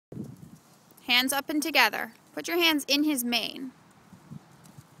Hands up and together. Put your hands in his mane.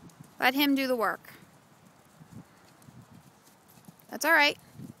 Let him do the work. That's all right.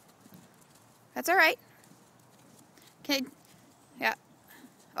 That's all right. Okay. Yeah.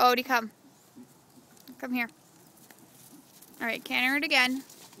 Odie, come. Come here. All right, canter it again.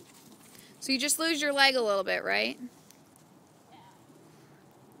 So you just lose your leg a little bit, right?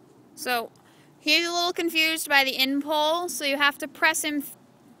 So he's a little confused by the in pull, so you have to press him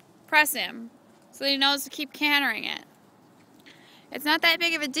so he knows to keep cantering it. It's not that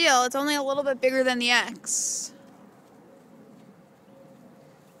big of a deal. It's only a little bit bigger than the X.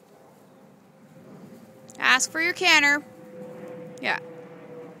 Ask for your canter. Yeah.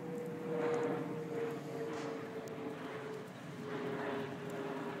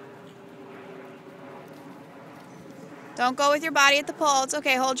 Don't go with your body at the pole. It's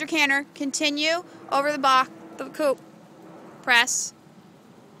okay. Hold your canter. Continue over the box, the coop. Press.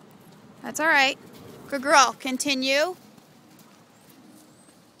 That's all right. Good girl. Continue.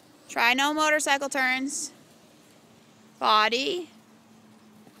 Try no motorcycle turns. Body.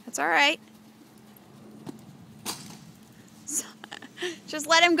 That's all right. Just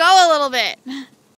let him go a little bit.